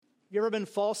you ever been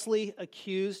falsely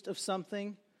accused of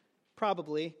something?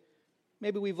 Probably.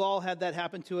 Maybe we've all had that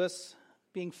happen to us,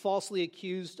 being falsely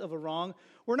accused of a wrong.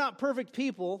 We're not perfect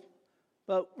people,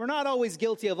 but we're not always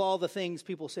guilty of all the things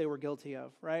people say we're guilty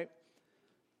of, right?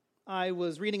 I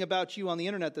was reading about you on the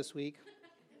internet this week.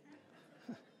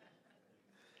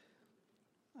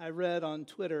 I read on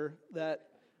Twitter that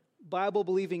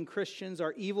Bible-believing Christians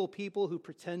are evil people who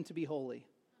pretend to be holy.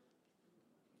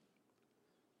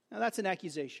 Now, that's an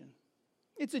accusation.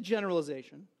 It's a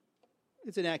generalization.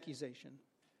 It's an accusation.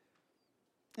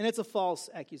 And it's a false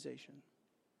accusation.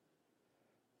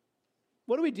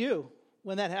 What do we do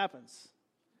when that happens?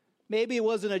 Maybe it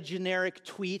wasn't a generic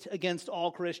tweet against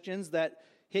all Christians that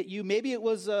hit you. Maybe it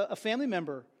was a family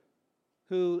member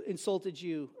who insulted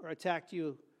you or attacked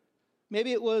you.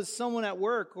 Maybe it was someone at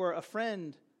work or a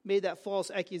friend made that false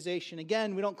accusation.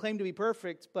 Again, we don't claim to be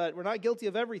perfect, but we're not guilty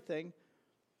of everything.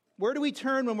 Where do we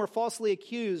turn when we're falsely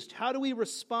accused? How do we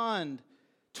respond?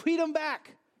 Tweet them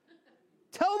back.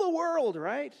 Tell the world,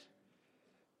 right?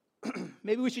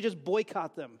 Maybe we should just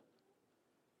boycott them.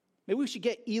 Maybe we should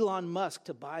get Elon Musk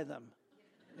to buy them.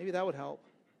 Maybe that would help.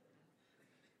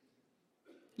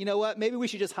 You know what? Maybe we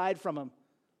should just hide from them.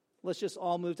 Let's just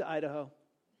all move to Idaho.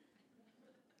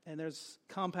 And there's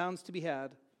compounds to be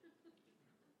had.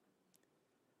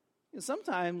 And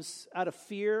sometimes, out of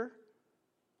fear,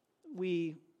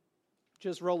 we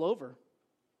just roll over.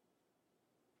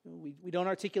 We don't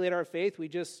articulate our faith. We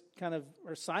just kind of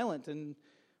are silent,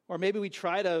 or maybe we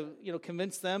try to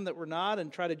convince them that we're not,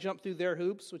 and try to jump through their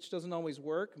hoops, which doesn't always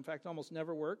work. In fact, almost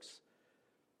never works.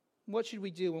 What should we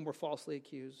do when we're falsely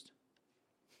accused?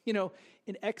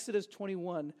 In Exodus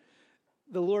 21,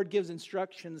 the Lord gives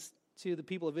instructions to the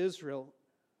people of Israel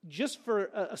just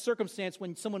for a circumstance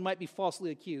when someone might be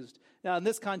falsely accused. Now, in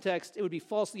this context, it would be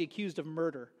falsely accused of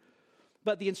murder.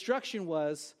 But the instruction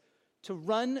was to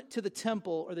run to the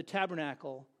temple or the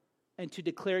tabernacle and to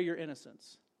declare your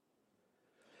innocence.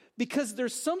 Because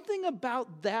there's something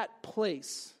about that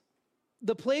place,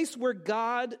 the place where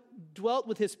God dwelt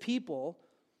with his people,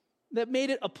 that made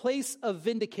it a place of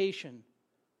vindication,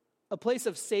 a place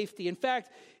of safety. In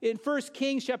fact, in 1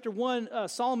 Kings chapter 1,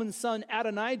 Solomon's son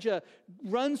Adonijah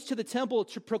runs to the temple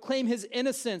to proclaim his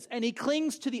innocence, and he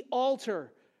clings to the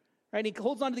altar. Right, he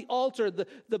holds onto the altar,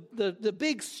 the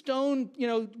big stone,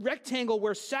 rectangle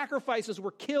where sacrifices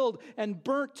were killed and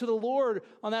burnt to the Lord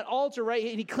on that altar, right?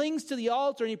 And he clings to the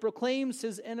altar and he proclaims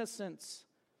his innocence.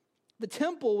 The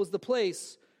temple was the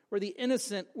place where the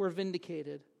innocent were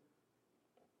vindicated.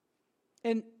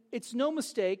 And it's no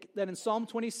mistake that in Psalm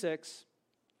 26,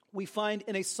 we find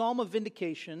in a psalm of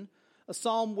vindication, a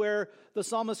psalm where the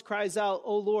psalmist cries out,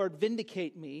 "O Lord,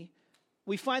 vindicate me."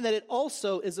 We find that it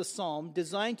also is a psalm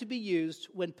designed to be used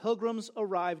when pilgrims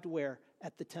arrived where?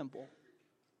 At the temple.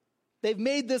 They've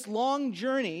made this long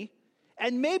journey,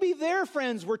 and maybe their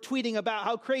friends were tweeting about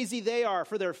how crazy they are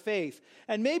for their faith.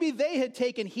 And maybe they had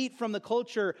taken heat from the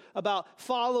culture about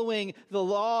following the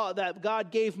law that God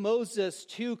gave Moses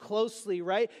too closely,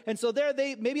 right? And so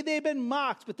maybe they had been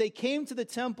mocked, but they came to the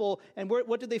temple, and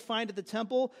what did they find at the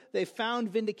temple? They found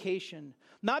vindication.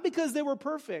 Not because they were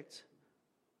perfect,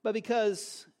 but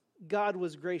because God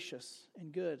was gracious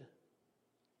and good.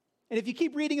 And if you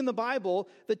keep reading in the Bible,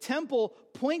 the temple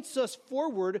points us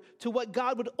forward to what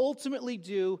God would ultimately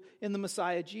do in the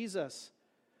Messiah Jesus.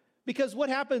 Because what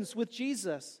happens with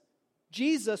Jesus?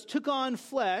 Jesus took on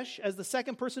flesh as the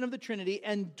second person of the Trinity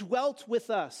and dwelt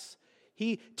with us.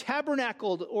 He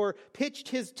tabernacled or pitched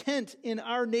his tent in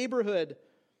our neighborhood.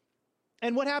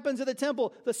 And what happens at the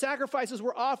temple? The sacrifices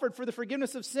were offered for the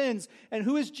forgiveness of sins. And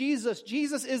who is Jesus?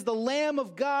 Jesus is the Lamb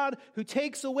of God who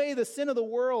takes away the sin of the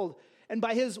world. And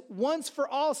by his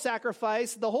once-for-all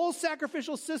sacrifice, the whole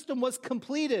sacrificial system was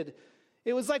completed.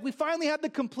 It was like we finally had the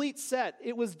complete set.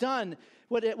 It was done.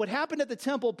 What happened at the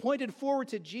temple pointed forward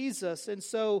to Jesus. And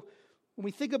so when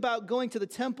we think about going to the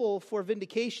temple for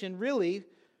vindication, really,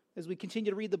 as we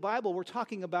continue to read the Bible, we're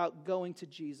talking about going to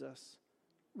Jesus.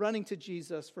 Running to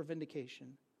Jesus for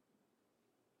vindication.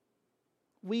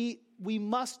 We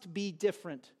must be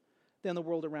different than the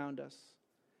world around us.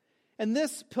 And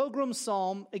this pilgrim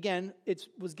psalm, again, it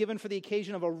was given for the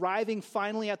occasion of arriving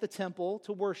finally at the temple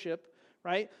to worship,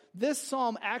 right? This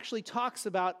psalm actually talks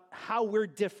about how we're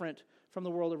different from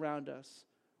the world around us.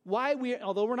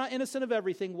 Although we're not innocent of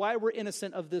everything, why we're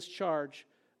innocent of this charge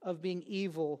of being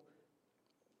evil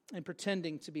and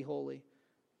pretending to be holy.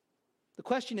 The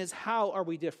question is, how are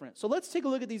we different? So let's take a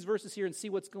look at these verses here and see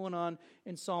what's going on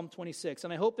in Psalm 26.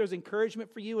 And I hope there's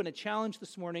encouragement for you and a challenge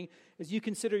this morning as you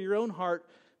consider your own heart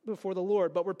before the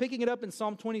Lord. But we're picking it up in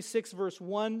Psalm 26, verse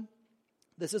 1.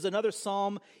 This is another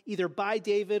psalm either by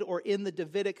David or in the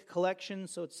Davidic collection.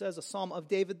 So it says a psalm of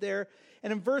David there.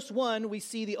 And in verse 1, we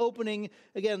see the opening,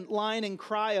 again, line and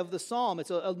cry of the psalm.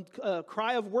 It's a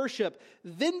cry of worship.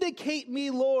 Vindicate me,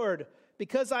 Lord,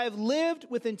 because I have lived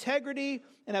with integrity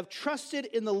and have trusted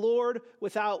in the Lord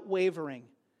without wavering.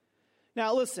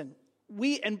 Now listen,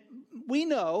 we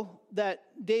know that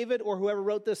David or whoever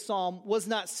wrote this psalm was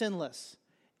not sinless.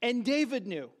 And David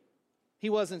knew he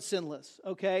wasn't sinless,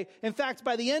 okay? In fact,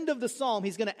 by the end of the psalm,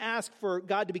 he's going to ask for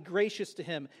God to be gracious to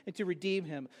him and to redeem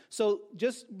him. So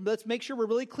just let's make sure we're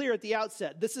really clear at the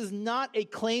outset. This is not a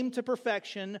claim to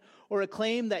perfection or a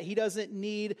claim that he doesn't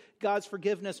need God's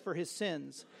forgiveness for his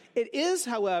sins. It is,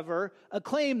 however, a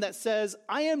claim that says,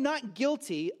 I am not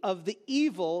guilty of the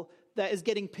evil that is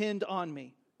getting pinned on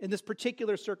me in this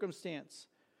particular circumstance.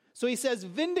 So he says,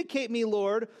 vindicate me,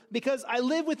 Lord, because I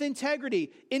live with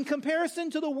integrity. In comparison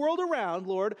to the world around,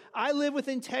 Lord, I live with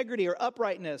integrity or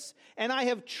uprightness, and I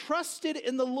have trusted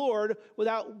in the Lord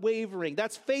without wavering.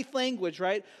 That's faith language,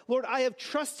 right? Lord, I have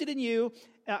trusted in you,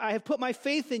 I have put my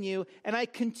faith in you, and I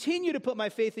continue to put my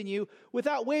faith in you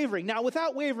without wavering. Now,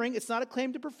 without wavering, it's not a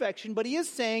claim to perfection, but he is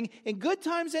saying, in good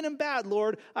times and in bad,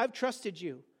 Lord, I've trusted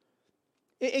you.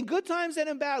 In good times and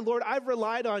in bad, Lord, I've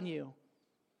relied on you.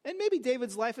 And maybe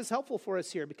David's life is helpful for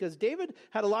us here because David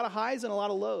had a lot of highs and a lot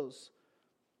of lows.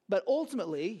 But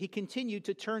ultimately, he continued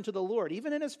to turn to the Lord,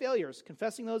 even in his failures,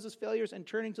 confessing those as failures and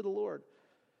turning to the Lord.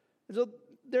 And so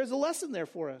there's a lesson there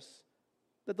for us,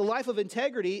 that the life of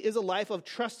integrity is a life of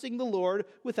trusting the Lord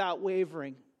without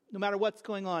wavering, no matter what's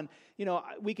going on. You know,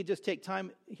 we could just take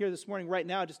time here this morning right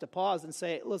now just to pause and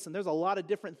say, listen, there's a lot of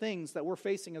different things that we're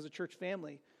facing as a church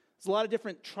family. There's a lot of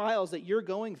different trials that you're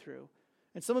going through.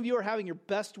 And some of you are having your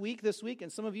best week this week,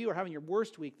 and some of you are having your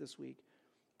worst week this week.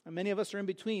 And many of us are in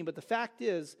between. But the fact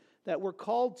is that we're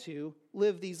called to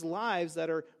live these lives that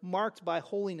are marked by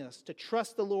holiness, to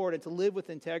trust the Lord and to live with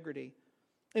integrity.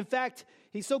 In fact,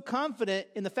 he's so confident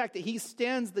in the fact that he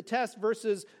stands the test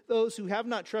versus those who have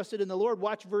not trusted in the Lord.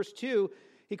 Watch verse 2.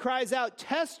 He cries out,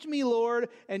 test me, Lord,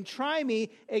 and try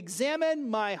me. Examine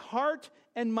my heart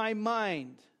and my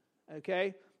mind.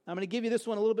 Okay? I'm going to give you this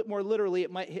one a little bit more literally.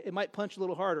 It might punch a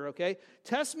little harder, okay?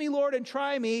 Test me, Lord, and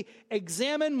try me.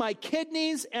 Examine my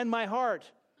kidneys and my heart.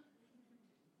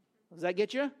 Does that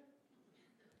get you?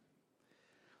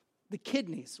 The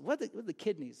kidneys. What are the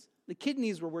kidneys? The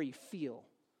kidneys were where you feel,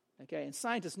 okay? And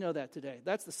scientists know that today.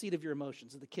 That's the seat of your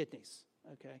emotions, the kidneys,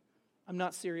 okay? I'm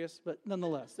not serious, but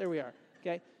nonetheless, there we are,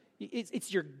 okay?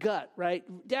 It's your gut, right?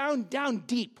 Down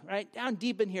deep, right? Down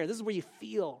deep in here. This is where you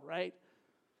feel, right?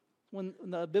 When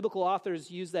the biblical authors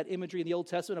use that imagery in the Old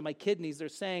Testament of my kidneys, they're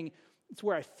saying it's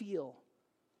where I feel.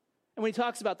 And when he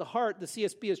talks about the heart, the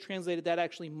CSB has translated that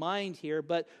actually mind here,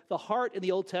 but the heart in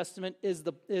the Old Testament is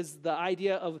the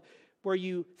idea of where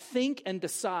you think and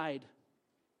decide.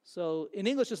 So in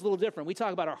English, it's a little different. We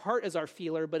talk about our heart as our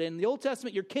feeler, but in the Old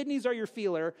Testament, your kidneys are your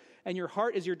feeler, and your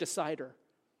heart is your decider.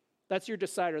 That's your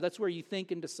decider. That's where you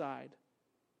think and decide.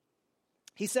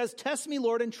 He says, test me,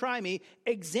 Lord, and try me.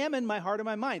 Examine my heart and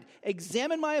my mind.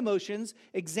 Examine my emotions.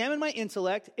 Examine my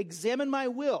intellect. Examine my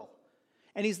will.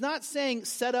 And he's not saying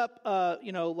set up,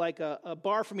 like a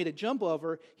bar for me to jump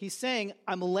over. He's saying,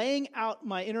 I'm laying out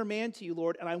my inner man to you,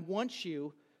 Lord, and I want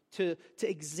you to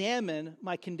examine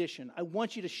my condition. I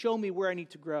want you to show me where I need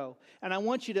to grow. And I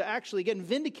want you to actually, again,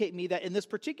 vindicate me that in this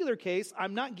particular case,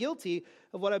 I'm not guilty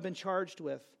of what I've been charged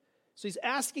with. So he's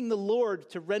asking the Lord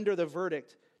to render the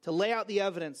verdict, to lay out the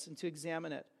evidence and to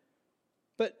examine it.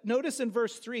 But notice in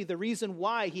verse 3, the reason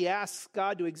why he asks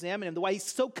God to examine him, why he's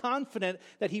so confident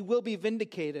that he will be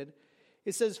vindicated.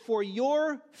 It says, for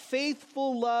your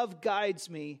faithful love guides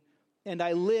me, and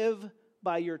I live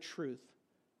by your truth.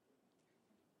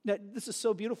 Now, this is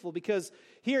so beautiful because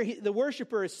here the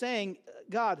worshiper is saying,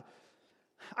 God,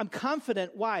 I'm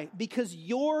confident. Why? Because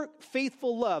your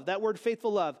faithful love, that word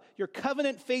faithful love, your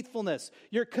covenant faithfulness,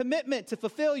 your commitment to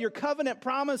fulfill your covenant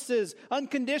promises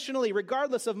unconditionally,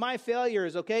 regardless of my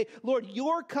failures, okay? Lord,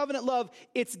 your covenant love,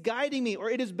 it's guiding me,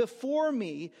 or it is before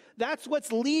me. That's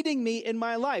what's leading me in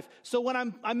my life. So when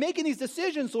I'm making these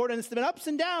decisions, Lord, and it's been ups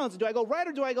and downs, do I go right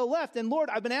or do I go left? And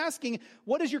Lord, I've been asking,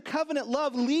 what does your covenant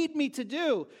love lead me to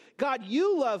do? God,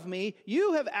 you love me.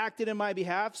 You have acted in my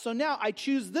behalf. So now I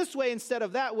choose this way instead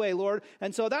of that way, Lord.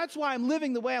 And so that's why I'm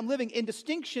living the way I'm living in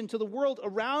distinction to the world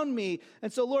around me.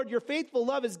 And so, Lord, your faithful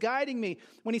love is guiding me.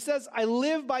 When he says, I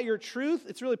live by your truth,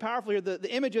 it's really powerful here.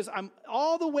 The image is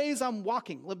all the ways I'm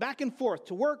walking, back and forth,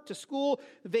 to work, to school,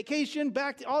 vacation,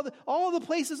 back to all the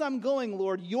places I'm going,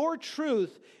 Lord. Your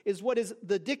truth is what is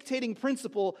the dictating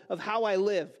principle of how I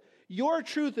live. Your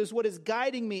truth is what is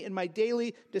guiding me in my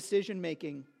daily decision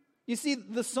making. You see,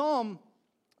 the psalm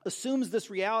assumes this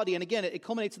reality, and again, it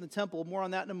culminates in the temple, more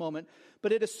on that in a moment,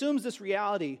 but it assumes this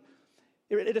reality.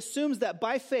 It assumes that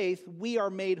by faith, we are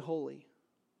made holy.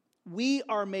 We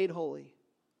are made holy.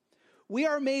 We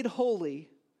are made holy,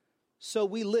 so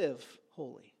we live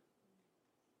holy.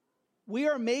 We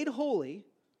are made holy,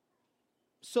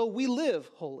 so we live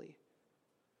holy.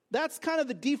 That's kind of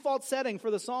the default setting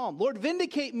for the psalm. Lord,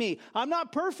 vindicate me. I'm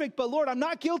not perfect, but Lord, I'm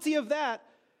not guilty of that.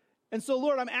 And so,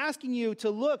 Lord, I'm asking you to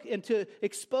look and to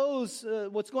expose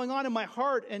what's going on in my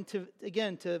heart and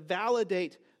to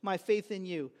validate my faith in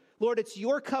you. Lord, it's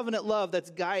your covenant love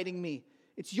that's guiding me.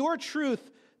 It's your truth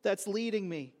that's leading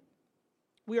me.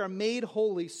 We are made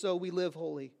holy, so we live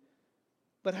holy.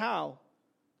 But how?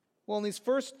 Well, in these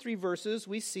first 3 verses,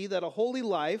 we see that a holy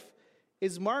life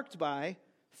is marked by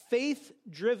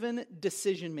faith-driven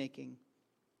decision-making.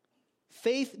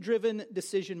 Faith-driven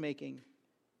decision-making.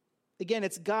 Again,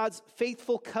 it's God's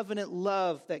faithful covenant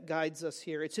love that guides us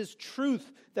here. It's his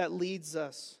truth that leads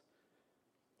us.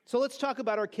 So let's talk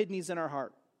about our kidneys and our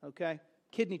heart, okay?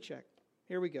 Kidney check.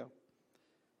 Here we go.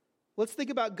 Let's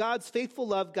think about God's faithful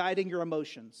love guiding your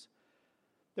emotions.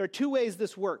 There are 2 ways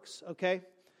this works, okay?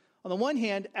 On the one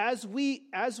hand, as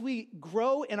we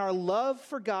grow in our love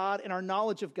for God and our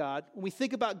knowledge of God, when we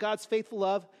think about God's faithful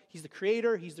love, he's the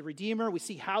creator, he's the redeemer, we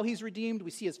see how he's redeemed,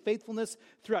 we see his faithfulness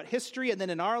throughout history and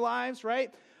then in our lives,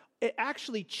 right? It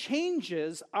actually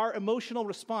changes our emotional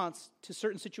response to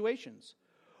certain situations.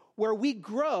 Where we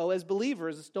grow as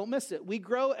believers, don't miss it, we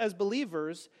grow as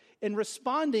believers in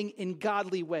responding in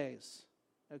godly ways,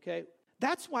 okay?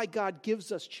 That's why God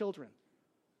gives us children,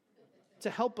 to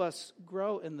help us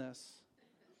grow in this.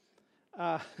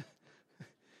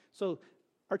 So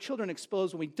our children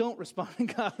expose when we don't respond in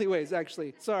godly ways,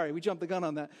 actually. Sorry, we jumped the gun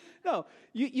on that. No,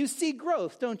 you see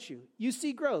growth, don't you? You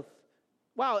see growth.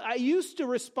 Wow, I used to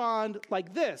respond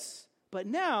like this, but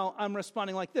now I'm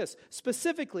responding like this.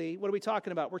 Specifically, what are we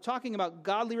talking about? We're talking about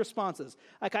godly responses.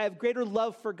 Like I have greater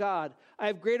love for God. I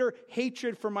have greater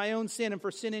hatred for my own sin and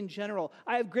for sin in general.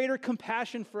 I have greater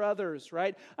compassion for others,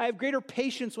 right? I have greater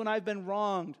patience when I've been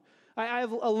wronged. I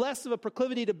have a less of a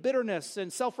proclivity to bitterness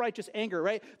and self-righteous anger,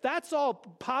 right? That's all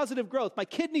positive growth. My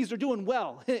kidneys are doing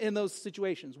well in those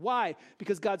situations. Why?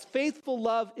 Because God's faithful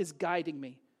love is guiding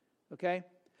me, okay?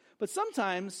 But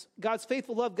sometimes God's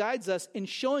faithful love guides us in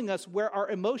showing us where our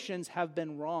emotions have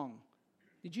been wrong.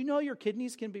 Did you know your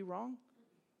kidneys can be wrong?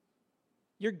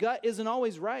 Your gut isn't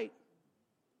always right.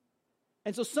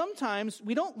 And so sometimes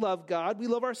we don't love God, we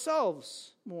love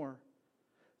ourselves more.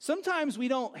 Sometimes we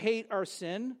don't hate our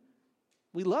sin,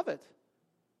 we love it.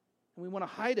 And we want to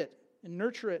hide it and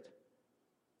nurture it.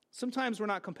 Sometimes we're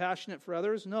not compassionate for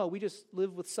others. No, we just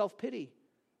live with self-pity.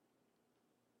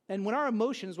 And when our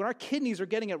emotions, when our kidneys are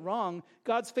getting it wrong,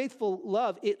 God's faithful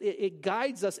love, it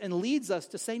guides us and leads us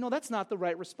to say, no, that's not the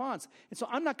right response. And so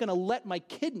I'm not going to let my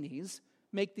kidneys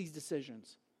make these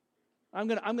decisions. I'm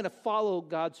going to follow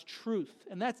God's truth.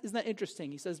 And isn't that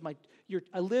interesting? He says,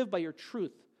 I live by your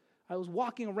truth. I was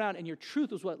walking around and your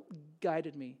truth was what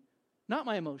guided me, not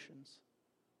my emotions.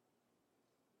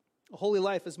 A holy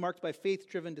life is marked by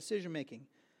faith-driven decision-making.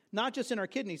 Not just in our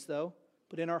kidneys, though,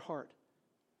 but in our heart.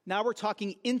 Now we're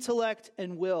talking intellect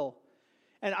and will.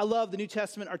 And I love the New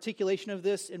Testament articulation of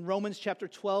this in Romans chapter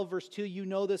 12, verse 2. You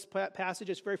know this passage.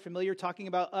 It's very familiar, talking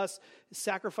about us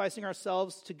sacrificing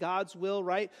ourselves to God's will,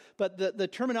 right? But the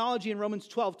terminology in Romans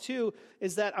 12, 2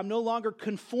 is that I'm no longer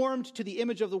conformed to the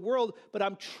image of the world, but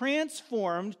I'm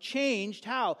transformed, changed.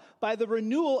 How? By the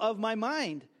renewal of my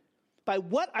mind, by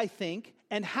what I think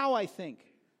and how I think.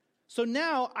 So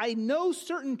now I know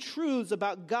certain truths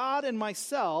about God and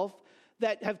myself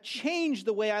that have changed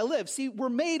the way I live. See, we're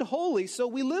made holy, so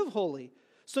we live holy.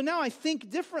 So now I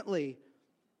think differently.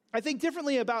 I think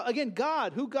differently about, again,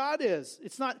 God, who God is.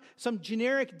 It's not some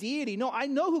generic deity. No, I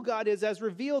know who God is as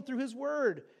revealed through his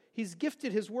word. He's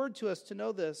gifted his word to us to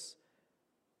know this.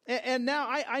 And now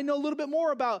I know a little bit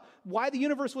more about why the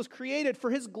universe was created for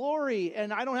his glory.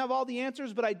 And I don't have all the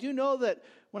answers, but I do know that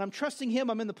when I'm trusting him,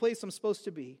 I'm in the place I'm supposed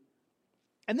to be.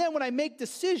 And then when I make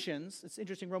decisions, it's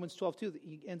interesting, Romans 12:2,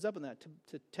 he ends up in that,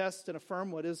 to test and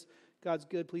affirm what is God's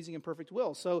good, pleasing, and perfect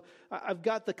will. So I've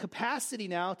got the capacity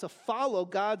now to follow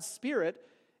God's Spirit,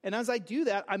 and as I do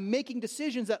that, I'm making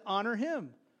decisions that honor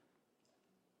him.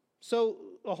 So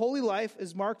a holy life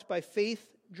is marked by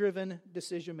faith-driven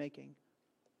decision-making.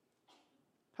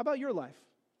 How about your life?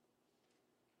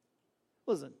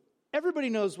 Listen, everybody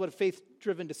knows what a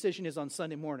faith-driven decision is on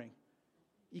Sunday morning.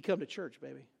 You come to church,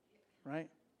 baby. Right?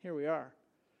 Here we are.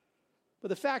 But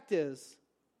the fact is,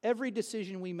 every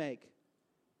decision we make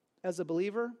as a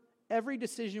believer, every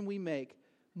decision we make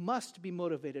must be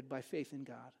motivated by faith in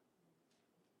God.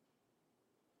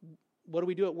 What do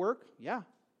we do at work? Yeah.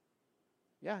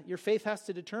 Your faith has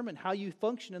to determine how you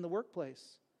function in the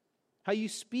workplace, how you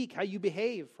speak, how you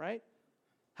behave, right?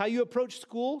 How you approach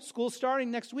school. School's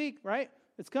starting next week, right?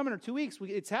 It's coming, or 2 weeks.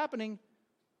 It's happening.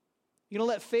 You don't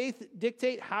let faith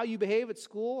dictate how you behave at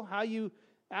school, how you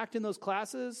act in those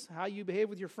classes, how you behave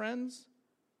with your friends.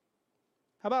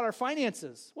 How about our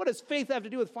finances? What does faith have to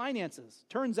do with finances?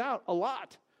 Turns out, a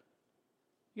lot.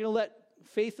 You don't let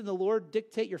faith in the Lord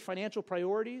dictate your financial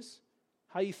priorities,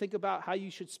 how you think about how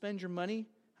you should spend your money,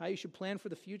 how you should plan for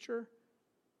the future.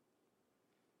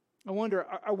 I wonder,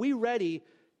 are we ready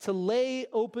to lay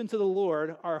open to the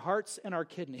Lord our hearts and our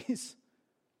kidneys?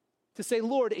 To say,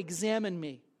 Lord, examine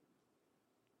me.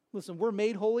 Listen, we're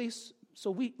made holy,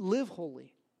 so we live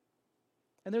holy.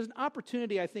 And there's an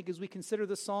opportunity, I think, as we consider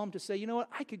this psalm to say, you know what,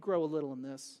 I could grow a little in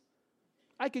this.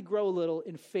 I could grow a little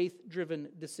in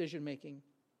faith-driven decision-making.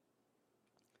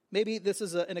 Maybe this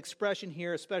is an expression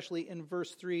here, especially in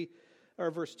verse 3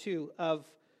 or verse 2, of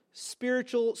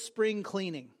spiritual spring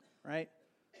cleaning, right?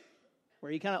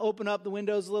 Where you kind of open up the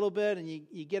windows a little bit and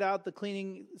you get out the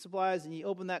cleaning supplies and you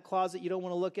open that closet you don't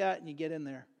want to look at and you get in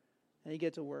there and you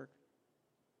get to work.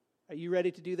 Are you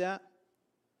ready to do that?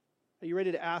 Are you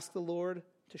ready to ask the Lord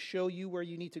to show you where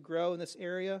you need to grow in this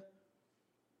area?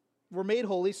 We're made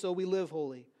holy, so we live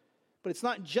holy. But it's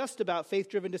not just about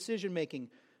faith-driven decision-making.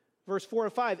 Verse 4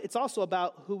 and 5, it's also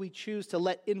about who we choose to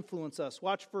let influence us.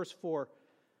 Watch verse 4.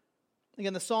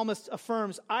 Again, the psalmist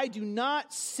affirms, I do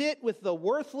not sit with the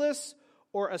worthless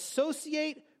or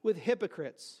associate with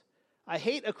hypocrites. I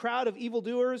hate a crowd of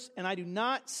evildoers, and I do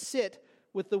not sit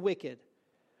with the wicked.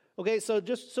 Okay, so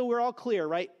just so we're all clear,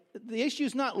 right? The issue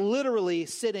is not literally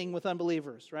sitting with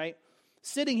unbelievers, right?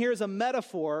 Sitting here is a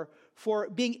metaphor for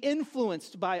being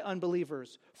influenced by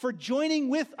unbelievers, for joining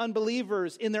with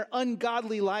unbelievers in their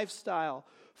ungodly lifestyle,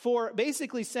 for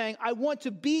basically saying, I want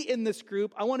to be in this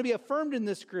group, I want to be affirmed in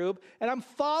this group, and I'm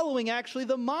following actually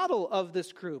the model of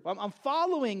this group. I'm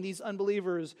following these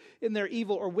unbelievers in their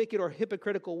evil or wicked or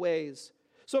hypocritical ways.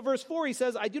 So verse 4, he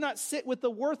says, I do not sit with the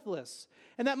worthless.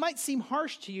 And that might seem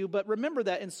harsh to you, but remember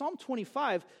that in Psalm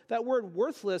 25, that word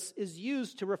worthless is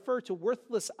used to refer to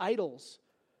worthless idols.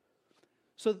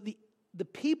 So the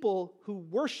people who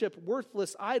worship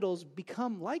worthless idols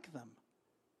become like them.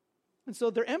 And so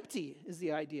they're empty, is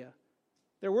the idea.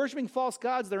 They're worshiping false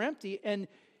gods, they're empty, and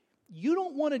you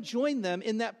don't want to join them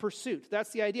in that pursuit.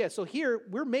 That's the idea. So here,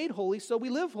 we're made holy, so we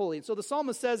live holy. And so the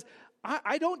psalmist says,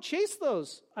 I don't chase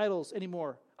those idols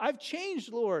anymore. I've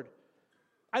changed, Lord.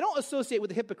 I don't associate with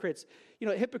the hypocrites. You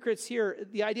know, hypocrites here,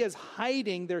 the idea is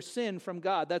hiding their sin from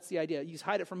God. That's the idea. You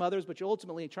hide it from others, but you're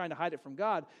ultimately trying to hide it from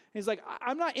God. And he's like,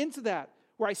 I'm not into that,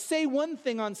 where I say one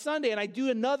thing on Sunday and I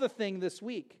do another thing this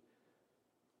week.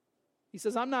 He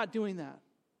says, I'm not doing that.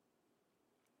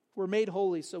 We're made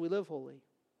holy, so we live holy.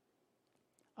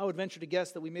 I would venture to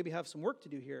guess that we maybe have some work to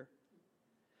do here.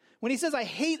 When he says, I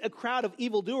hate a crowd of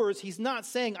evildoers, he's not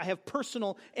saying I have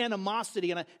personal animosity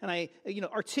and I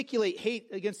articulate hate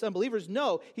against unbelievers.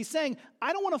 No, he's saying,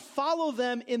 I don't want to follow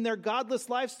them in their godless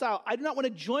lifestyle. I do not want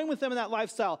to join with them in that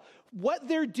lifestyle. What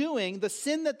they're doing, the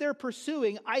sin that they're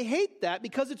pursuing, I hate that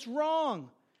because it's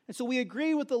wrong. And so we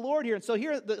agree with the Lord here. And so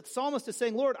here the psalmist is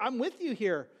saying, Lord, I'm with you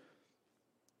here.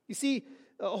 You see,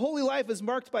 a holy life is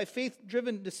marked by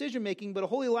faith-driven decision-making, but a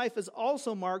holy life is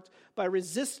also marked by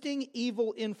resisting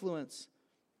evil influence.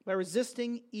 By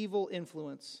resisting evil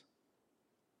influence.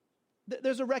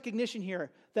 There's a recognition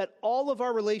here that all of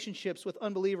our relationships with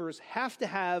unbelievers have to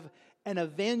have an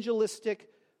evangelistic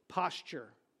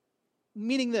posture.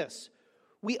 Meaning this,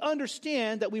 we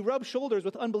understand that we rub shoulders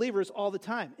with unbelievers all the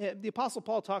time. The Apostle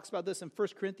Paul talks about this in 1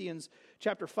 Corinthians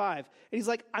chapter 5. And he's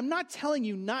like, I'm not telling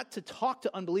you not to talk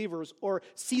to unbelievers or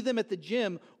see them at the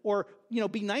gym or,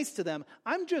 be nice to them.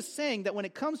 I'm just saying that when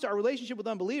it comes to our relationship with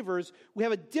unbelievers, we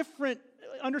have a different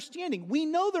understanding. We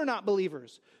know they're not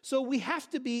believers. So we have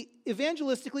to be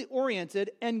evangelistically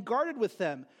oriented and guarded with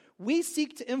them. We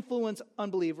seek to influence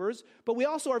unbelievers, but we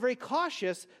also are very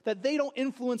cautious that they don't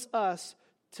influence us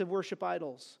to worship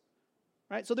idols,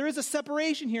 right? So there is a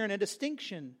separation here and a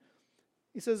distinction.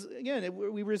 He says, again,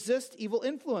 we resist evil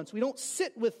influence. We don't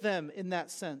sit with them in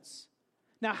that sense.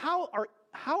 Now, how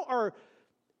are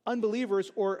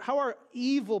unbelievers or how are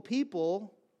evil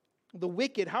people, the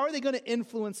wicked, how are they going to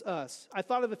influence us? I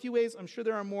thought of a few ways. I'm sure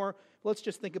there are more. Let's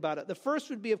just think about it. The first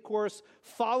would be, of course,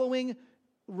 following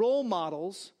role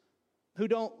models who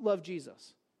don't love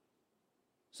Jesus.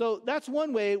 So that's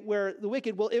one way where the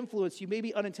wicked will influence you,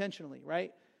 maybe unintentionally,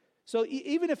 right? So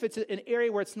even if it's an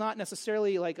area where it's not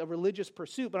necessarily like a religious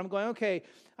pursuit, but I'm going, okay,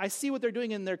 I see what they're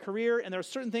doing in their career, and there are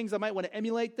certain things I might want to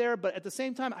emulate there, but at the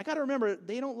same time, I got to remember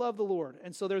they don't love the Lord,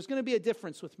 and so there's going to be a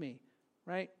difference with me,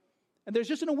 right? And there's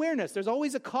just an awareness. There's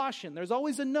always a caution. There's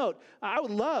always a note. I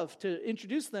would love to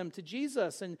introduce them to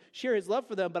Jesus and share his love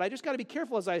for them, but I just got to be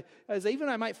careful as even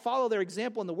I might follow their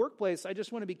example in the workplace. I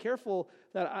just want to be careful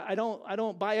that I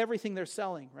don't buy everything they're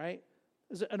selling, right?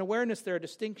 There's an awareness there, a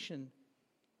distinction.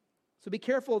 So be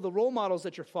careful of the role models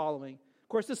that you're following. Of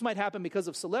course, this might happen because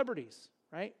of celebrities,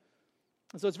 right?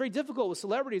 And so it's very difficult with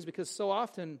celebrities because so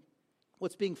often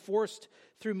what's being forced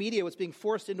through media, what's being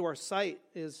forced into our sight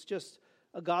is just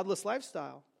a godless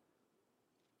lifestyle.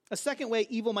 A second way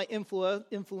evil might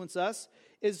influence us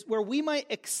is where we might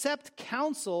accept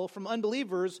counsel from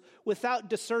unbelievers without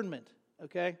discernment,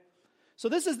 okay? So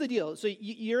this is the deal. So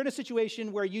you're in a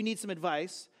situation where you need some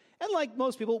advice. And like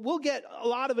most people, we'll get a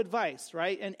lot of advice,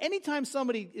 right? And anytime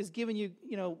somebody is giving you,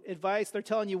 advice, they're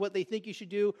telling you what they think you should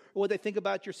do or what they think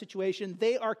about your situation,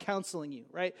 they are counseling you,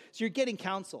 right? So you're getting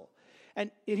counsel.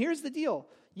 And here's the deal.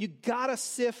 You got to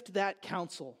sift that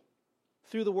counsel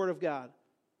through the Word of God,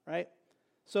 right?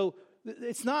 So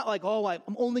it's not like,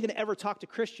 I'm only going to ever talk to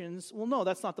Christians. Well, no,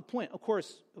 that's not the point. Of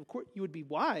course, you would be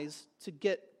wise to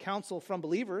get counsel from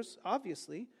believers,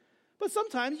 obviously. But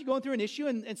sometimes you're going through an issue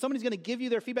and somebody's going to give you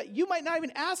their feedback. You might not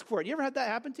even ask for it. You ever had that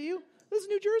happen to you? This is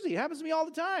New Jersey. It happens to me all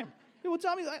the time. People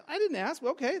tell me, I didn't ask.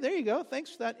 Well, okay, there you go.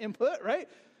 Thanks for that input, right?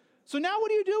 So now what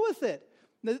do you do with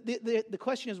it? The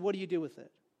question is, what do you do with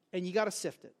it? And you got to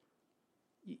sift it.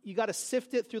 You got to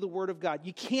sift it through the Word of God.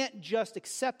 You can't just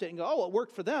accept it and go, oh, it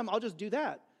worked for them. I'll just do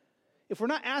that. If we're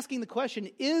not asking the question,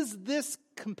 is this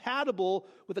compatible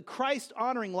with a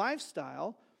Christ-honoring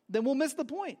lifestyle, then we'll miss the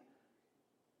point.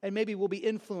 And maybe we'll be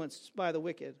influenced by the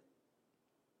wicked.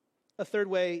 A third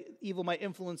way evil might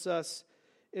influence us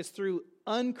is through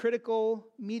uncritical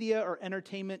media or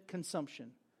entertainment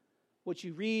consumption. What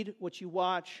you read, what you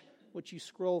watch, what you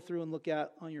scroll through and look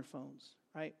at on your phones,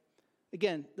 right?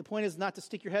 Again, the point is not to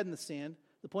stick your head in the sand.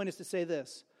 The point is to say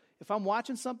this. If I'm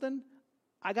watching something,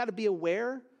 I got to be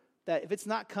aware that if it's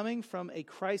not coming from a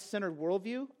Christ-centered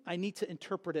worldview, I need to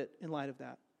interpret it in light of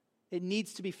that. It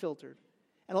needs to be filtered.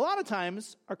 And a lot of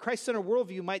times, our Christ-centered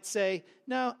worldview might say,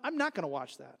 no, I'm not going to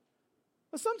watch that.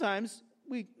 But sometimes,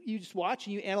 you just watch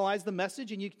and you analyze the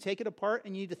message and you take it apart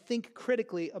and you need to think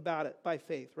critically about it by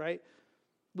faith, right?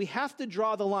 We have to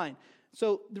draw the line.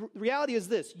 So the reality is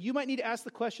this. You might need to ask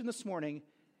the question this morning,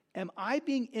 am I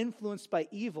being influenced by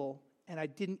evil and I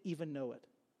didn't even know it?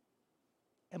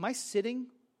 Am I sitting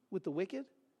with the wicked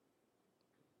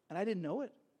and I didn't know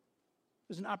it?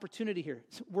 There's an opportunity here.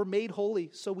 We're made holy,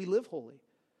 so we live holy.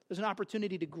 There's an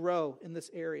opportunity to grow in this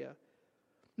area.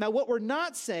 Now, what we're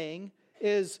not saying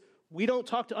is we don't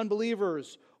talk to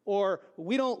unbelievers, or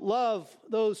we don't love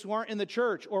those who aren't in the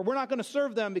church, or we're not going to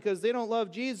serve them because they don't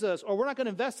love Jesus, or we're not going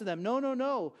to invest in them.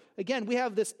 No. Again, we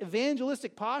have this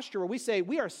evangelistic posture where we say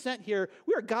we are sent here,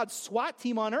 we are God's SWAT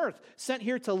team on earth, sent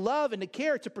here to love and to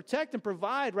care, to protect and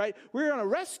provide, right? We're on a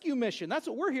rescue mission. That's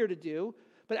what we're here to do.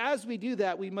 But as we do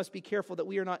that, we must be careful that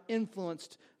we are not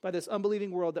influenced by this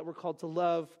unbelieving world that we're called to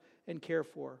love and care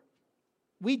for.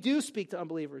 We do speak to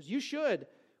unbelievers. You should.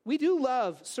 We do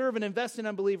love, serve, and invest in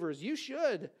unbelievers. You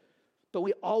should. But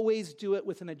we always do it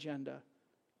with an agenda.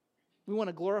 We want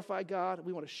to glorify God.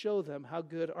 We want to show them how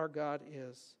good our God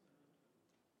is.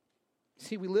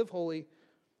 See, we live holy.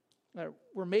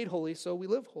 We're made holy, so we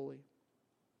live holy.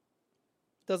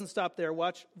 It doesn't stop there.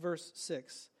 Watch verse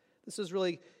 6. This is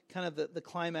really kind of the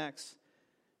climax.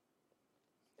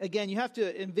 Again, you have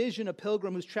to envision a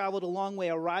pilgrim who's traveled a long way,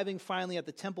 arriving finally at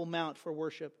the Temple Mount for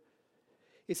worship.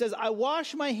 He says, I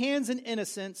wash my hands in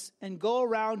innocence and go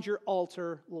around your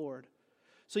altar, Lord.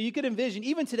 So you could envision,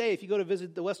 even today, if you go to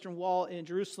visit the Western Wall in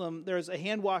Jerusalem, there's a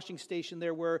hand washing station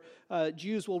there where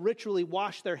Jews will ritually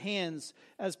wash their hands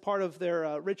as part of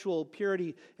their ritual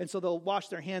purity. And so they'll wash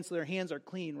their hands so their hands are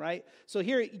clean, right? So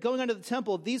here, going under the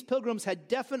temple, these pilgrims had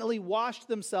definitely washed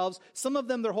themselves. Some of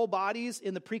them, their whole bodies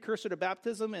in the precursor to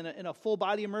baptism in a full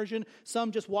body immersion.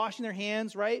 Some just washing their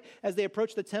hands, right, as they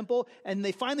approach the temple. And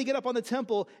they finally get up on the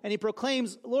temple and he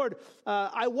proclaims, Lord,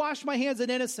 I wash my hands in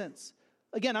innocence.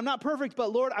 Again, I'm not perfect,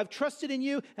 but Lord, I've trusted in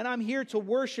you, and I'm here to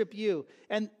worship you.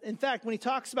 And in fact, when he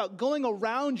talks about going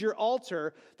around your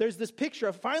altar, there's this picture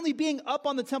of finally being up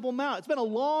on the Temple Mount. It's been a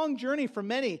long journey for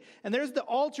many. And there's the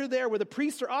altar there where the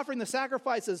priests are offering the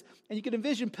sacrifices. And you can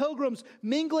envision pilgrims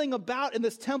mingling about in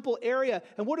this temple area.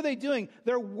 And what are they doing?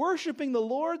 They're worshiping the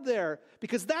Lord there,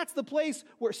 because that's the place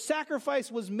where sacrifice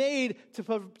was made to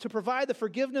provide the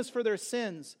forgiveness for their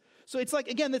sins. So it's like,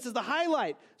 again, this is the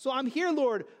highlight. So I'm here,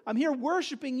 Lord. I'm here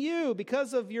worshiping you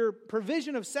because of your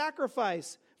provision of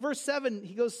sacrifice. Verse 7,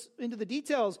 he goes into the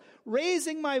details.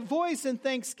 Raising my voice in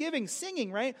thanksgiving,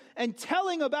 singing, right? And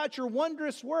telling about your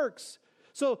wondrous works.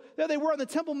 So there they were on the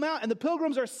Temple Mount, and the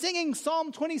pilgrims are singing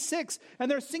Psalm 26,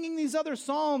 and they're singing these other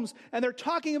psalms, and they're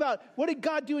talking about, what did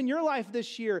God do in your life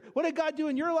this year? What did God do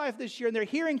in your life this year? And they're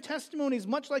hearing testimonies,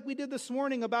 much like we did this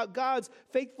morning, about God's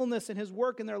faithfulness and his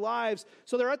work in their lives.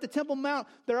 So they're at the Temple Mount,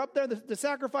 they're up there, the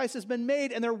sacrifice has been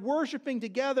made, and they're worshiping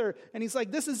together. And he's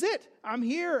like, this is it. I'm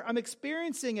here. I'm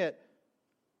experiencing it.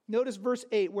 Notice verse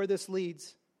 8, where this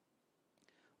leads.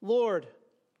 Lord,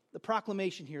 the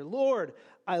proclamation here, Lord,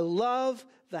 I love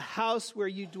the house where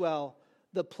you dwell,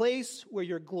 the place where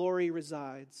your glory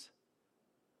resides.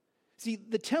 See,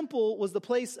 the temple was the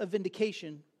place of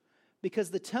vindication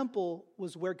because the temple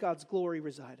was where God's glory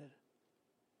resided.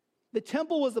 The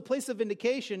temple was the place of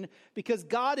vindication because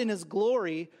God in his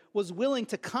glory was willing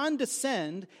to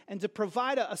condescend and to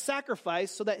provide a sacrifice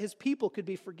so that his people could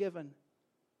be forgiven.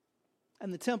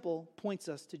 And the temple points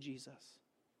us to Jesus.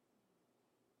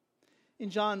 In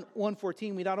John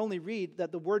 1:14, we not only read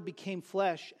that the Word became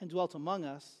flesh and dwelt among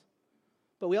us,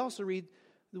 but we also read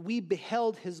that we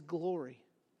beheld his glory.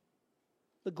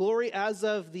 The glory as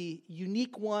of the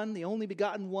unique one, the only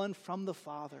begotten one from the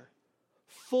Father,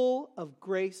 full of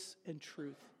grace and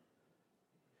truth.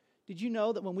 Did you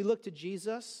know that when we look to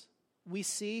Jesus, we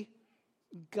see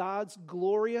God's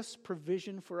glorious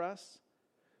provision for us?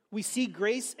 We see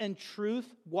grace and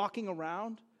truth walking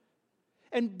around.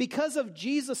 And because of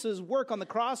Jesus' work on the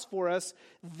cross for us,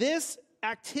 this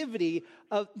activity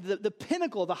of the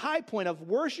pinnacle, the high point of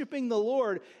worshiping the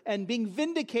Lord and being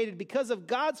vindicated because of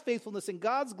God's faithfulness and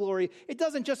God's glory, it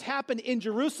doesn't just happen in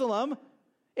Jerusalem.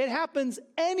 It happens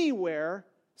anywhere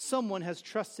someone has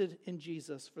trusted in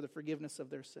Jesus for the forgiveness of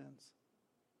their sins.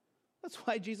 That's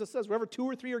why Jesus says, wherever 2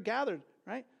 or 3 are gathered,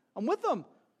 right? I'm with them.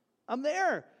 I'm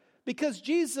there. Because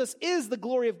Jesus is the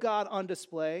glory of God on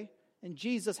display. And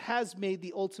Jesus has made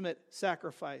the ultimate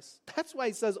sacrifice. That's why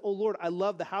he says, oh Lord, I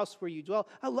love the house where you dwell.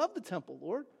 I love the temple,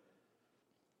 Lord.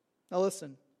 Now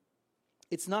listen,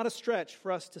 it's not a stretch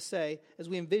for us to say, as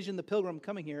we envision the pilgrim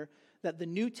coming here, that the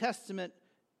New Testament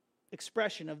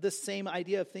expression of this same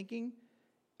idea of thinking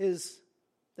is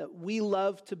that we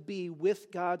love to be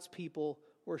with God's people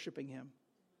worshiping him.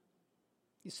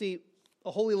 You see, a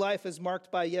holy life is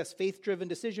marked by, yes, faith-driven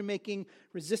decision-making,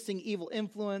 resisting evil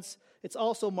influence. It's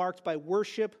also marked by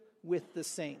worship with the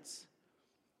saints.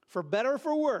 For better or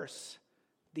for worse,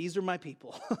 these are my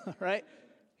people, right?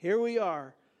 Here we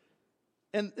are.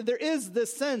 And there is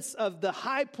this sense of the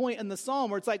high point in the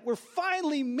psalm where it's like, we're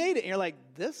finally made it. And you're like,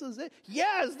 this is it?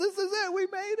 Yes, this is it. We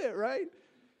made it, right?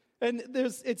 And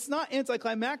it's not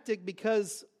anticlimactic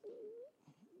because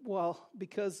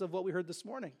of what we heard this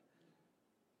morning.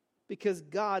 Because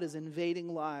God is invading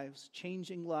lives,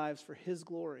 changing lives for his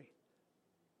glory.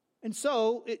 And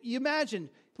so, you imagine,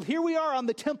 here we are on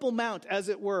the Temple Mount, as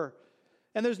it were.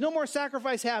 And there's no more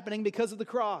sacrifice happening because of the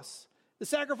cross. The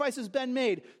sacrifice has been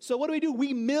made. So what do?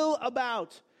 We mill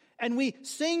about. And we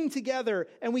sing together.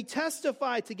 And we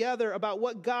testify together about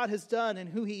what God has done and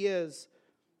who he is.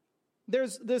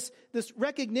 There's this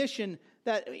recognition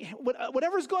that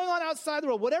whatever's going on outside the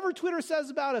world, whatever Twitter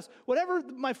says about us, whatever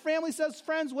my family says,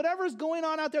 friends, whatever's going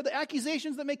on out there, the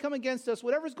accusations that may come against us,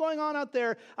 whatever's going on out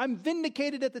there, I'm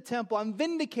vindicated at the temple. I'm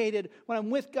vindicated when I'm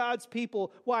with God's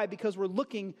people. Why? Because we're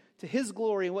looking to his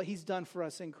glory and what he's done for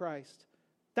us in Christ.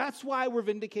 That's why we're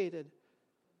vindicated.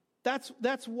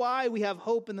 That's why we have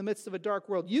hope in the midst of a dark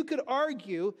world. You could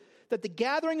argue that the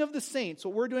gathering of the saints,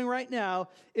 what we're doing right now,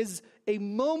 is a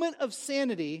moment of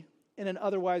sanity in an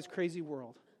otherwise crazy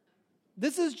world.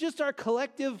 This is just our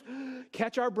collective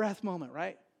catch our breath moment,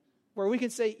 right? Where we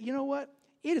can say, you know what?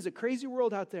 It is a crazy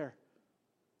world out there.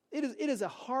 It is a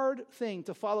hard thing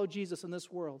to follow Jesus in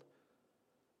this world.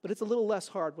 But it's a little less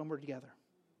hard when we're together.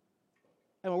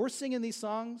 And when we're singing these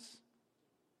songs,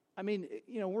 I mean,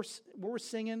 we're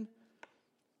singing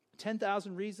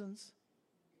 10,000 Reasons.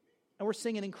 And we're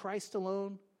singing In Christ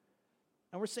Alone.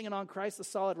 And we're singing On Christ, the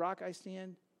solid rock I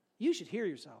stand. You should hear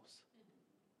yourselves.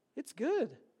 It's good.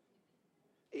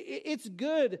 It's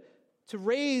good to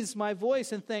raise my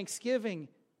voice in thanksgiving.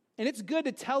 And it's good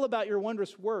to tell about your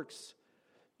wondrous works.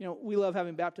 You know, we love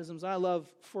having baptisms. I love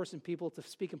forcing people to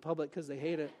speak in public because they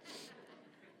hate it.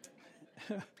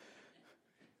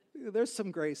 There's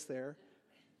some grace there.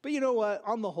 But you know what?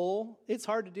 On the whole, it's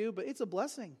hard to do, but it's a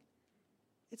blessing.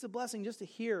 It's a blessing just to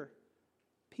hear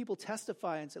people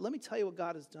testify and say, let me tell you what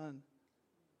God has done.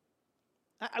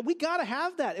 We got to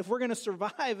have that if we're going to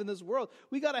survive in this world.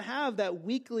 We got to have that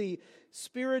weekly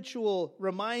spiritual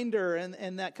reminder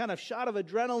and that kind of shot of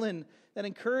adrenaline, that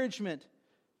encouragement.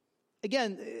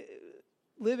 Again,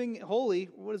 living holy,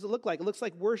 what does it look like? It looks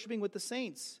like worshiping with the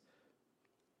saints,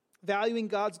 valuing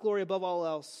God's glory above all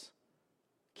else,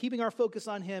 keeping our focus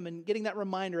on Him and getting that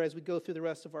reminder as we go through the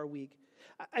rest of our week.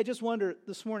 I just wonder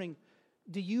this morning,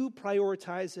 do you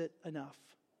prioritize it enough?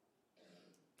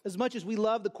 As much as we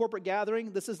love the corporate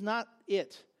gathering, this is not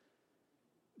it.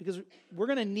 Because we're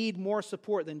going to need more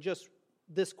support than just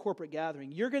this corporate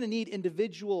gathering. You're going to need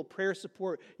individual prayer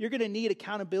support. You're going to need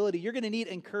accountability. You're going to need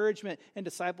encouragement and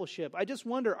discipleship. I just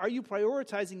wonder, are you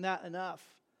prioritizing that enough?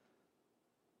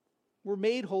 We're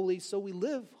made holy, so we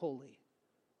live holy.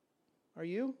 Are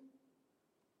you?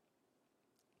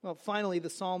 Well, finally, the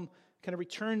psalm kind of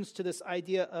returns to this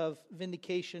idea of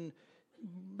vindication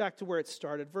back to where it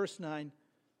started. Verse 9.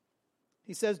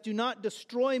 He says, "Do not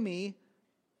destroy me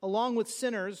along with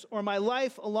sinners, or my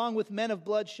life along with men of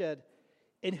bloodshed,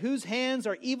 in whose hands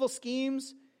are evil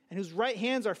schemes, and whose right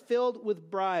hands are filled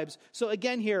with bribes." So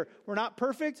again here, we're not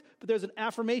perfect, but there's an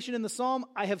affirmation in the psalm.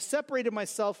 I have separated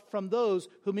myself from those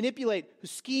who manipulate, who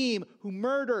scheme, who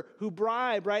murder, who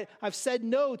bribe, right? I've said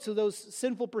no to those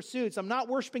sinful pursuits. I'm not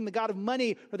worshiping the God of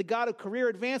money or the God of career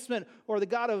advancement or the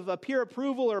God of peer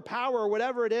approval or power or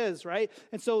whatever it is, right?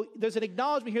 And so there's an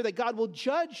acknowledgement here that God will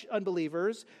judge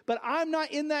unbelievers, but I'm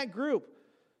not in that group.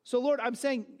 So Lord, I'm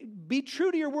saying, be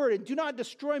true to your word and do not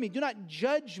destroy me. Do not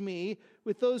judge me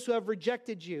with those who have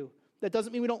rejected you. That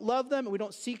doesn't mean we don't love them and we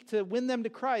don't seek to win them to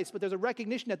Christ, but there's a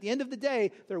recognition at the end of the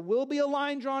day, there will be a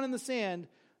line drawn in the sand,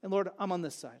 and Lord, I'm on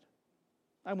this side.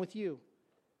 I'm with you.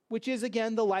 Which is,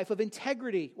 again, the life of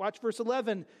integrity. Watch verse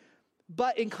 11.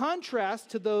 But in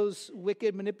contrast to those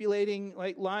wicked, manipulating,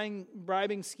 like lying,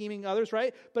 bribing, scheming others,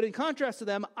 right? But in contrast to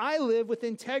them, I live with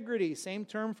integrity. Same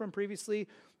term from previously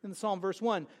in the Psalm, verse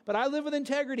 1. But I live with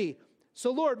integrity.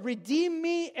 So Lord, redeem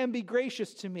me and be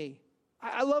gracious to me.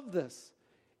 I love this.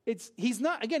 He's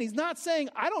not saying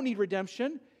I don't need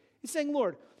redemption. He's saying,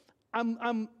 Lord,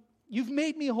 you've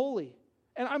made me holy.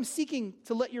 And I'm seeking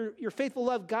to let your faithful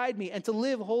love guide me and to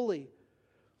live holy.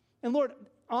 And Lord,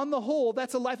 on the whole,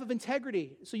 that's a life of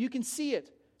integrity. So you can see it.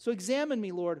 So examine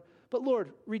me, Lord. But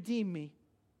Lord, redeem me.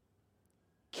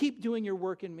 Keep doing your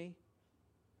work in me.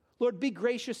 Lord, be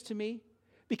gracious to me.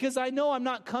 Because I know I'm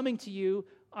not coming to you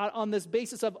on this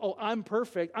basis of, oh, I'm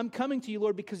perfect. I'm coming to you,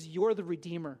 Lord, because you're the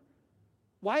Redeemer.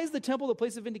 Why is the temple the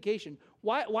place of vindication?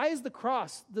 Why is the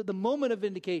cross the moment of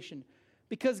vindication?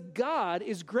 Because God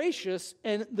is gracious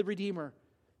and the Redeemer.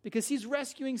 Because He's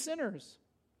rescuing sinners.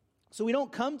 So we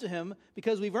don't come to Him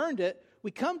because we've earned it.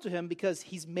 We come to Him because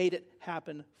He's made it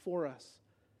happen for us.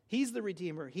 He's the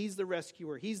Redeemer. He's the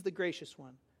rescuer. He's the gracious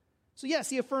one. So yes,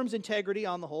 He affirms integrity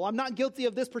on the whole. I'm not guilty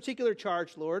of this particular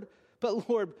charge, Lord. But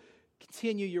Lord,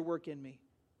 continue your work in me.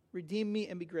 Redeem me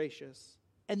and be gracious.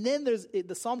 And then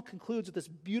the psalm concludes with this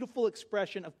beautiful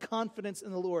expression of confidence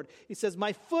in the Lord. He says,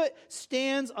 my foot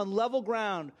stands on level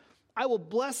ground. I will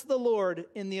bless the Lord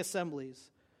in the assemblies.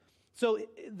 So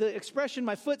the expression,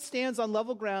 my foot stands on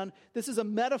level ground, this is a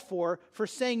metaphor for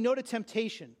saying no to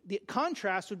temptation. The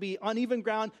contrast would be uneven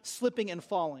ground, slipping and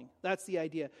falling. That's the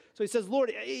idea. So he says,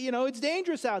 Lord, it's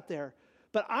dangerous out there,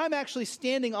 but I'm actually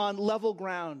standing on level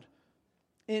ground.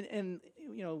 And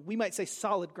we might say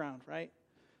solid ground, right?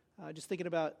 Just thinking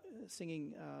about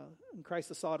singing, in Christ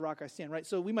the solid rock I stand, right?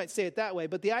 So we might say it that way.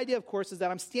 But the idea, of course, is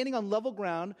that I'm standing on level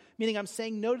ground, meaning I'm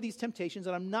saying no to these temptations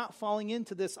and I'm not falling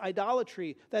into this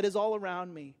idolatry that is all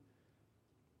around me.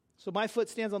 So my foot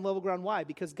stands on level ground. Why?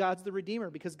 Because God's the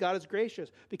Redeemer, because God is gracious,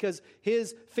 because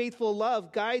His faithful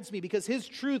love guides me, because His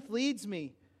truth leads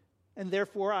me. And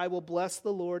therefore I will bless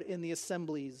the Lord in the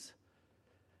assemblies.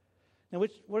 Now,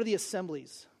 what are the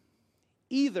assemblies?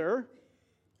 Either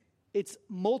it's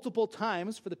multiple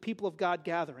times for the people of God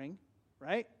gathering,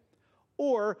 right?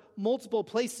 Or multiple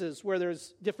places where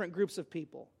there's different groups of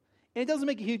people. And it doesn't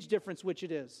make a huge difference which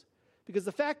it is. Because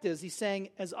the fact is, he's saying,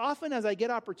 as often as I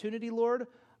get opportunity, Lord,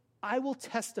 I will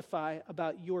testify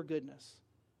about your goodness.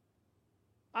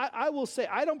 I will say,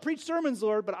 I don't preach sermons,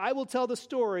 Lord, but I will tell the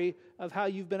story of how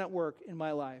you've been at work in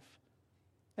my life.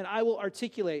 And I will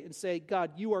articulate and say,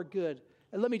 God, you are good.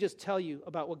 And let me just tell you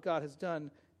about what God has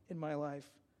done in my life.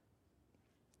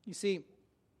 You see,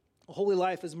 a holy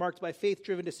life is marked by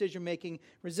faith-driven decision-making,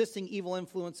 resisting evil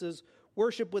influences,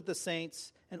 worship with the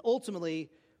saints, and ultimately,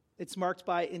 it's marked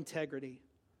by integrity.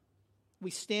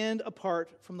 We stand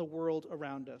apart from the world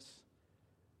around us.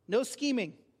 No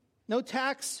scheming, no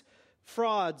tax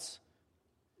frauds,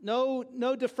 no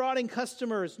defrauding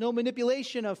customers, no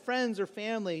manipulation of friends or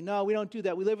family. No, we don't do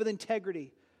that. We live with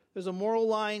integrity. There's a moral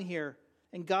line here,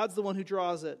 and God's the one who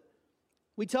draws it.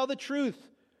 We tell the truth.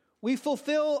 We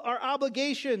fulfill our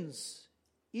obligations,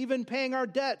 even paying our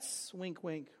debts. Wink,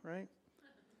 wink, right?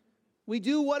 We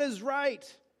do what is right,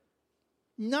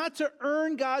 not to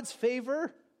earn God's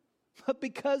favor, but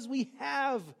because we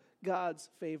have God's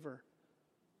favor.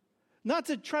 Not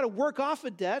to try to work off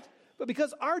a debt, but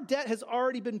because our debt has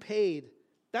already been paid.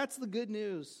 That's the good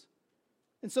news.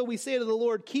 And so we say to the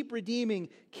Lord, keep redeeming,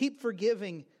 keep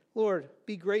forgiving. Lord,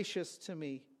 be gracious to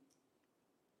me.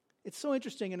 It's so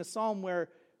interesting in a psalm where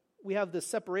we have this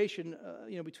separation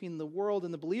between the world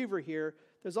and the believer here.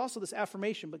 There's also this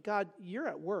affirmation, but God, you're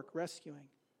at work rescuing.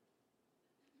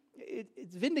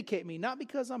 It's vindicate me, not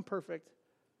because I'm perfect,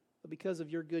 but because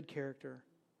of your good character.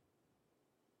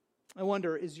 I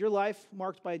wonder, is your life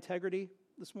marked by integrity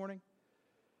this morning?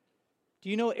 Do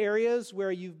you know areas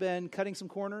where you've been cutting some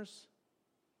corners?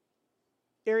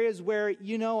 Areas where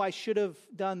you know I should have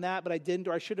done that, but I didn't,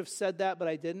 or I should have said that, but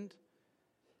I didn't?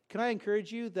 Can I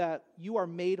encourage you that you are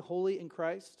made holy in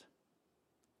Christ?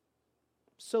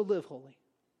 So live holy.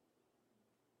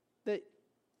 That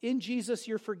in Jesus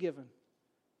you're forgiven.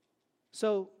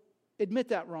 So admit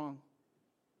that wrong.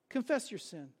 Confess your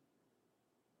sin.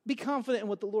 Be confident in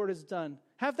what the Lord has done.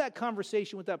 Have that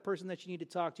conversation with that person that you need to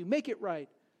talk to. Make it right.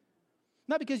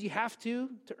 Not because you have to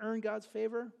earn God's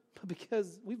favor, but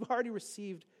because we've already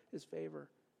received his favor.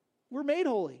 We're made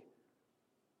holy.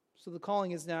 So the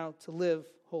calling is now to live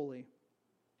holy.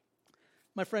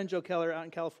 My friend Joe Keller out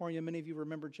in California, many of you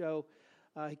remember Joe.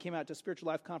 He came out to a Spiritual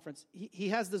Life conference. He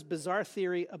has this bizarre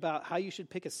theory about how you should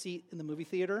pick a seat in the movie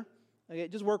theater. Okay,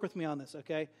 just work with me on this,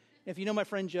 okay? If you know my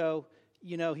friend Joe,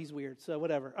 you know he's weird, so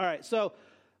whatever. All right, so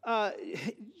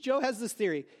Joe has this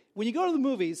theory. When you go to the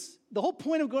movies, the whole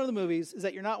point of going to the movies is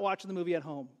that you're not watching the movie at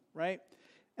home, right?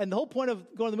 And the whole point of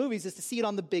going to the movies is to see it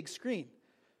on the big screen.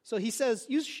 So he says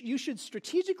you should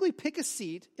strategically pick a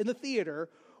seat in the theater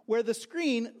where the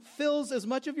screen fills as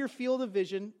much of your field of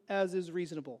vision as is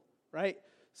reasonable, right?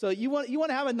 So you want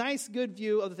to have a nice, good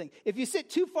view of the thing. If you sit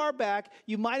too far back,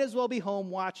 you might as well be home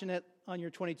watching it on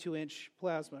your 22-inch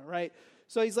plasma, right?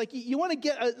 So he's like, you want to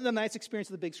get a nice experience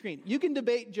of the big screen. You can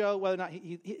debate Joe whether or not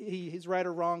he's right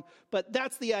or wrong, but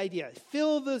that's the idea.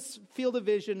 Fill this field of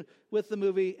vision with the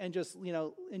movie and just,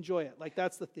 enjoy it. Like,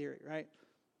 that's the theory, right?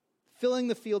 Filling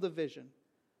the field of vision.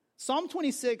 Psalm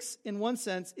 26, in one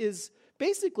sense, is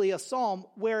basically a psalm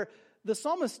where the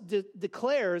psalmist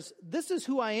declares, this is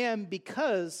who I am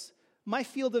because my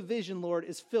field of vision, Lord,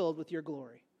 is filled with your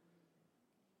glory.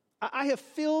 I have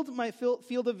filled my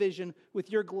field of vision with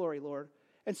your glory, Lord.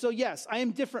 And so, yes, I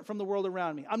am different from the world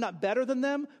around me. I'm not better than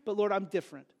them, but Lord, I'm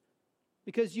different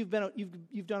because you've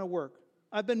done a work.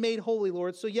 I've been made holy,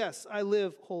 Lord. So yes, I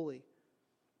live holy.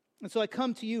 And so I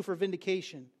come to you for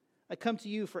vindication. I come to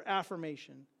you for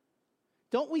affirmation.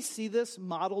 Don't we see this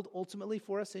modeled ultimately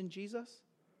for us in Jesus?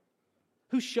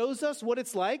 Who shows us what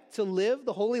it's like to live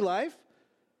the holy life?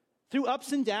 Through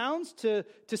ups and downs, to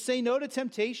say no to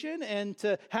temptation and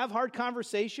to have hard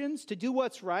conversations, to do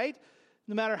what's right,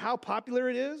 no matter how popular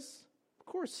it is? Of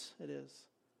course it is.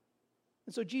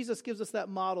 And so Jesus gives us that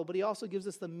model, but he also gives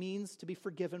us the means to be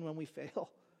forgiven when we fail.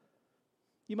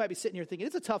 You might be sitting here thinking,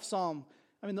 it's a tough psalm.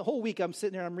 I mean, the whole week I'm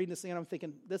sitting there, I'm reading this thing, and I'm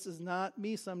thinking, this is not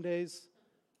me some days.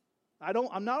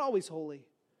 I'm not always holy.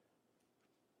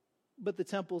 But the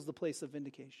temple is the place of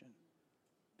vindication,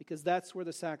 because that's where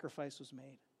the sacrifice was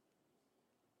made.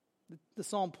 The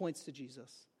psalm points to Jesus,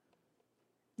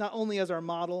 not only as our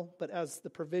model, but as the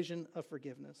provision of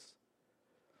forgiveness.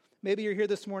 Maybe you're here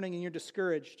this morning and you're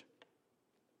discouraged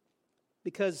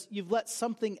because you've let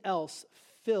something else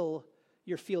fill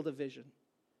your field of vision.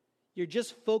 You're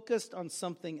just focused on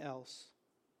something else.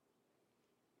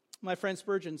 My friend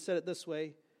Spurgeon said it this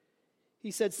way.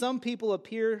 He said, some people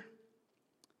appear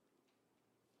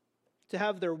to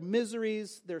have their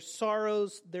miseries, their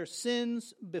sorrows, their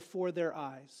sins before their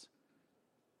eyes.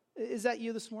 Is that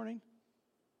you this morning?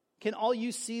 Can all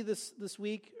you see this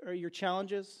week are your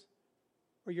challenges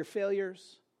or your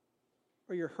failures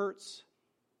or your hurts?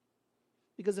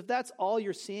 Because if that's all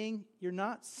you're seeing, you're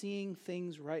not seeing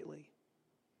things rightly.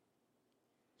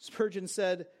 Spurgeon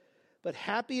said, but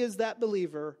happy is that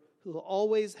believer who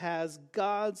always has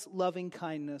God's loving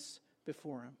kindness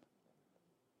before him.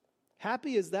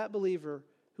 Happy is that believer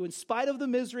who, in spite of the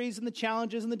miseries and the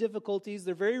challenges and the difficulties,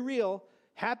 they're very real.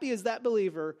 Happy is that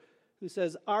believer who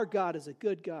says, our God is a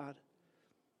good God,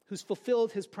 who's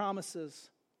fulfilled his promises,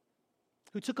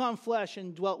 who took on flesh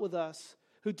and dwelt with us,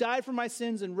 who died for my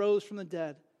sins and rose from the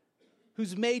dead,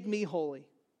 who's made me holy.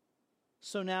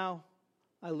 So now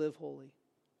I live holy.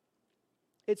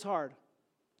 It's hard.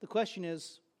 The question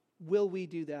is, will we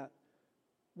do that?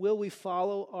 will we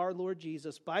follow our Lord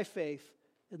Jesus by faith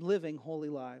in living holy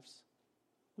lives?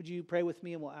 Would you pray with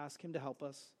me and we'll ask him to help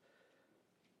us?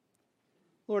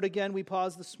 Lord, again, we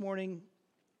pause this morning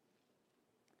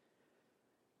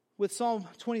with Psalm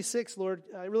 26, Lord,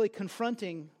 really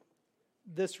confronting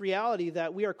this reality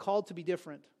that we are called to be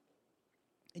different.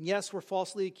 And yes, we're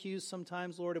falsely accused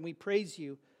sometimes, Lord, and we praise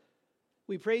you.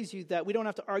 We praise you that we don't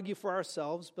have to argue for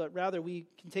ourselves, but rather we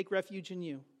can take refuge in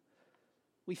you.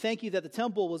 We thank you that the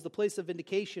temple was the place of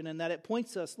vindication and that it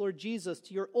points us, Lord Jesus,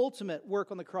 to your ultimate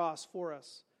work on the cross for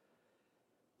us.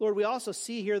 Lord, we also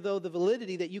see here, though, the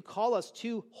validity that you call us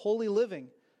to holy living,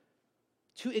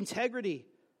 to integrity,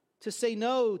 to say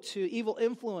no to evil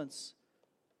influence.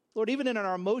 Lord, even in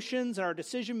our emotions and our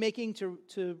decision-making,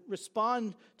 to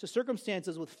respond to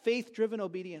circumstances with faith-driven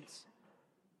obedience.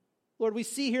 Lord, we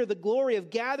see here the glory of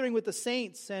gathering with the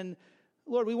saints. And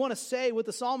Lord, we want to say with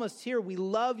the psalmist here, we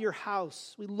love your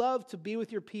house. We love to be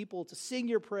with your people, to sing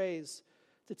your praise,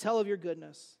 to tell of your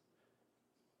goodness.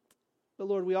 But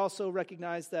Lord, we also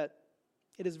recognize that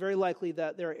it is very likely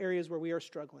that there are areas where we are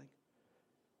struggling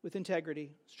with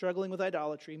integrity, struggling with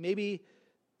idolatry. Maybe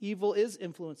evil is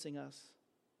influencing us.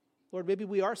 Lord, maybe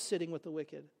we are sitting with the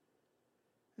wicked.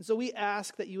 And so we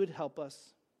ask that you would help us.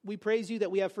 We praise you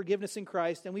that we have forgiveness in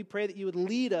Christ, and we pray that you would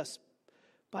lead us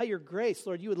by your grace,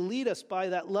 Lord. You would lead us by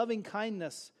that loving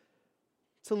kindness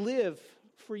to live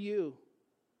for you.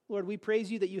 Lord, we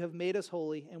praise you that you have made us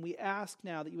holy, and we ask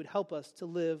now that you would help us to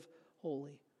live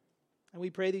holy. And we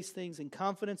pray these things in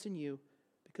confidence in you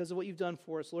because of what you've done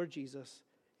for us, Lord Jesus.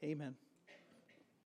 Amen.